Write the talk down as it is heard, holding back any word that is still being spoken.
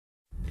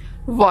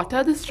What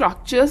are the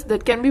structures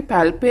that can be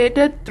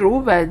palpated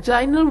through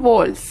vaginal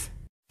walls?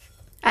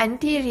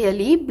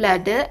 Anteriorly,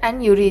 bladder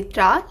and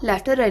urethra.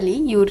 Laterally,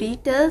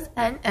 ureters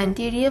and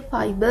anterior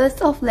fibers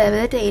of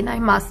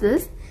levator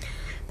muscles.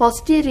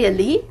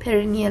 Posteriorly,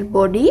 perineal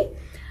body,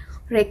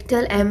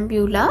 rectal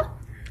ampulla,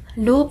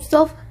 loops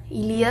of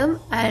ileum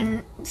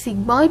and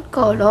sigmoid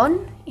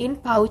colon in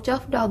pouch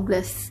of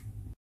Douglas.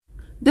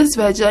 Does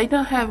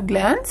vagina have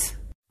glands?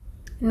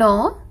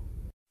 No.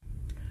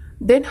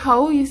 Then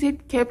how is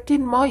it kept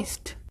in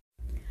moist?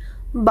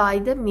 By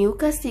the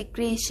mucus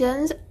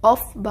secretions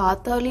of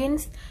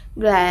Bartholin's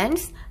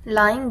glands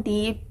lying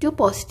deep to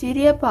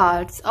posterior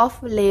parts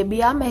of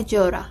labia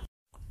majora.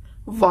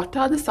 What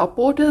are the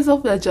supporters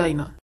of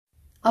vagina?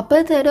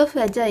 Upper third of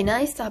vagina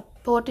is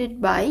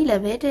supported by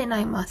levator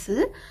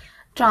muscle,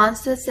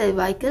 transverse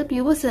cervical,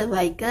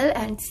 pubocervical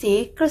and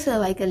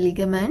sacrocervical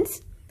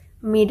ligaments.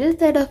 Middle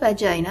third of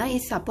vagina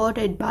is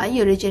supported by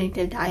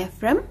urogenital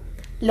diaphragm.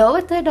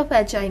 Lower third of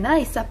vagina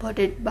is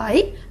supported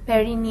by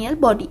perineal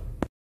body.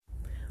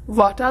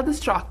 What are the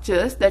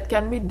structures that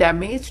can be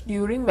damaged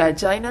during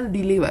vaginal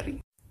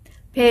delivery?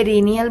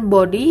 Perineal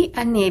body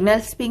and anal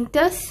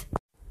sphincters.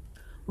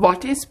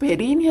 What is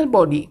perineal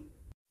body?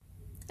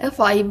 A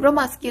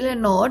fibromuscular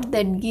node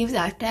that gives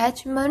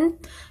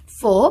attachment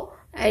for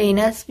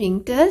anal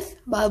sphincters,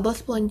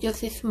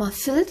 bulbospongiosis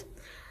muscles,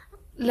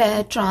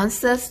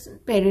 transverse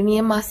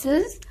perineal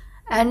muscles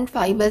and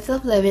fibers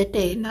of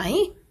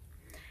levator.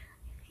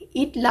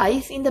 It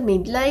lies in the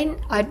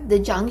midline at the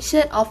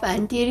junction of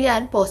anterior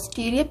and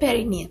posterior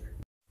perineum.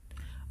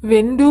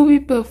 When do we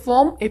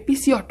perform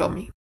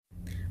episiotomy?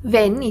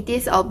 When it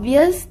is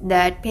obvious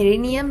that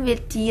perineum will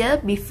tear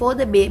before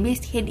the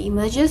baby's head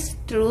emerges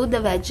through the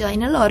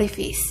vaginal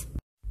orifice.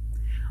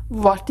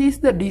 What is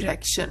the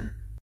direction?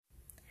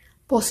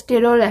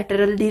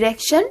 Posterolateral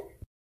direction.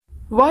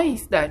 Why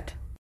is that?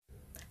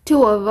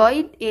 To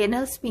avoid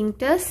anal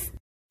sphincters.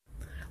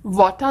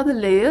 What are the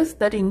layers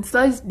that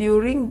incise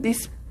during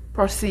this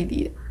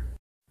procedure?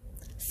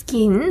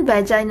 Skin,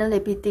 vaginal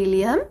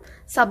epithelium,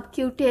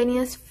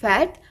 subcutaneous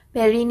fat,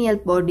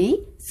 perineal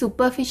body,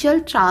 superficial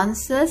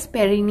transverse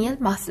perineal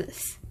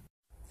muscles.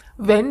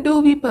 When do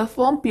we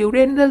perform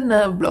pudendal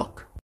nerve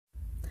block?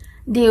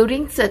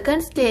 During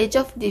second stage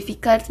of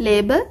difficult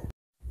labor.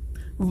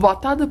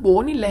 What are the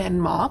bony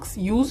landmarks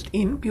used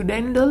in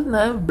pudendal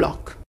nerve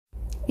block?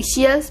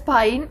 Ischial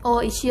spine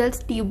or ischial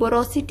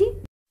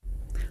tuberosity.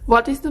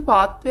 What is the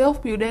pathway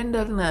of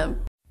pudendal nerve?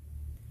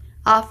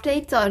 After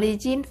its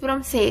origin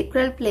from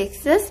sacral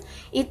plexus,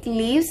 it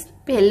leaves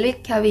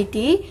pelvic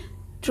cavity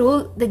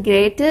through the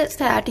greater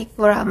sciatic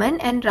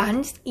foramen and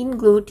runs in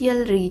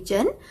gluteal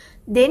region.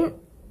 Then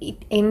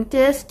it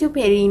enters to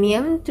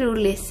perineum through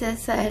lesser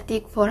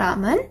sciatic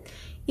foramen.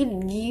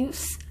 It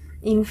gives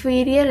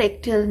inferior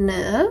rectal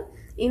nerve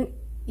in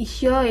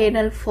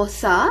ischioanal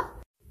fossa.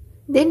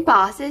 Then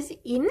passes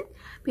in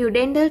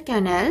pudendal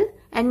canal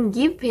and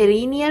give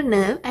perineal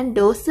nerve and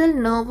dorsal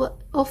nerve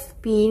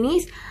of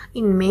penis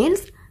in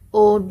males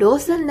or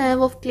dorsal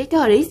nerve of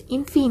clitoris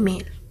in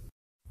female.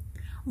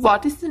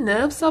 What is the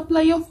nerve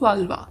supply of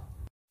vulva?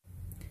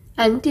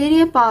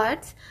 Anterior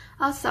parts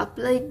are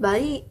supplied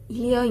by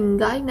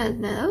ilioinguinal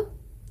nerve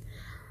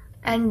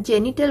and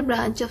genital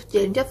branch of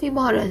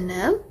genitofemoral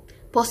nerve.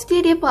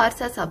 Posterior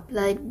parts are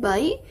supplied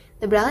by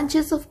the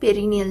branches of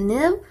perineal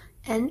nerve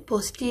and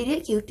posterior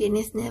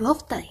cutaneous nerve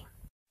of thigh.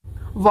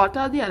 What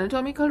are the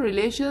anatomical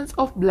relations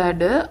of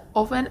bladder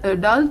of an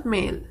adult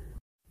male?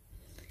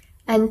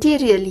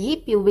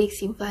 Anteriorly, pubic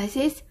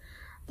symphysis.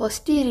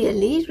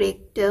 Posteriorly,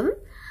 rectum,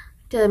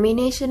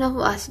 termination of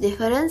vas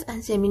deferens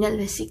and seminal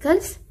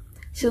vesicles.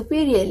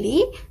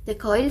 Superiorly, the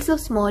coils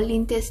of small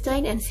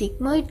intestine and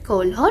sigmoid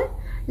colon.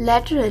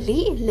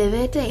 Laterally,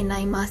 levator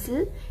ani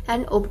muscle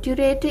and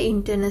obturator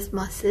internus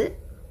muscle.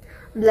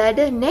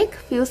 Bladder neck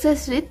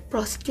fuses with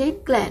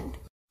prostate gland.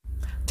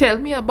 Tell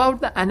me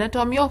about the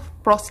anatomy of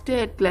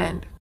prostate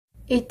gland.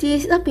 It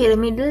is a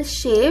pyramidal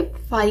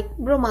shaped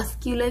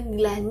fibromuscular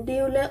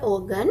glandular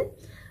organ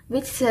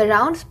which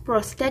surrounds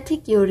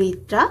prostatic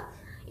urethra.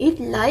 It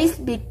lies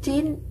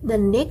between the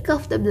neck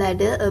of the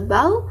bladder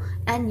above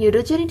and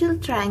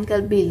urogenital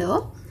triangle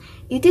below.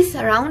 It is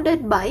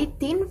surrounded by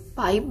thin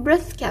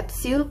fibrous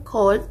capsule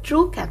called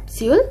true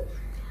capsule.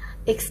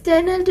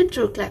 External to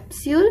true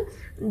capsule,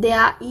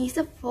 there is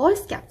a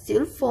false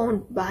capsule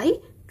formed by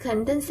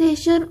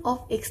condensation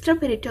of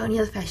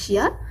extraperitoneal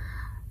fascia.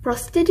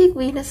 Prostatic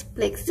venous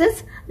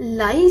plexus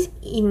lies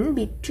in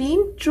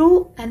between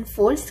true and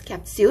false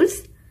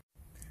capsules.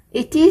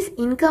 It is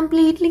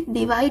incompletely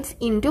divides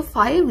into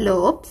 5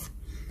 lobes.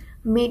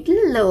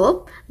 Middle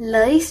lobe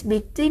lies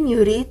between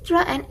urethra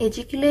and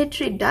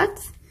ejaculatory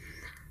ducts.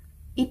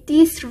 It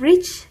is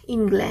rich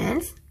in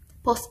glands.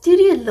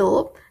 Posterior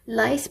lobe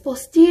lies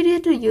posterior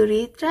to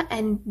urethra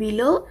and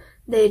below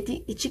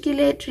the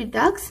ejaculatory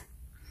ducts.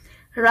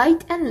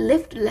 Right and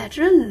left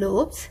lateral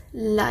lobes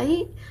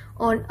lie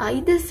on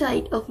either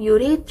side of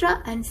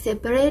urethra and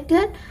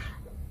separated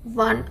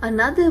one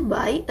another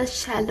by a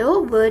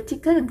shallow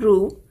vertical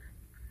groove.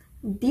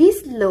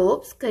 These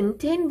lobes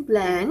contain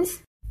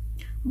glands,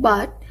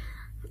 but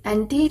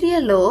anterior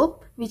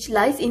lobe, which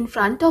lies in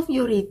front of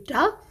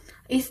urethra,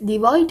 is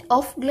devoid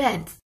of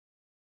glands.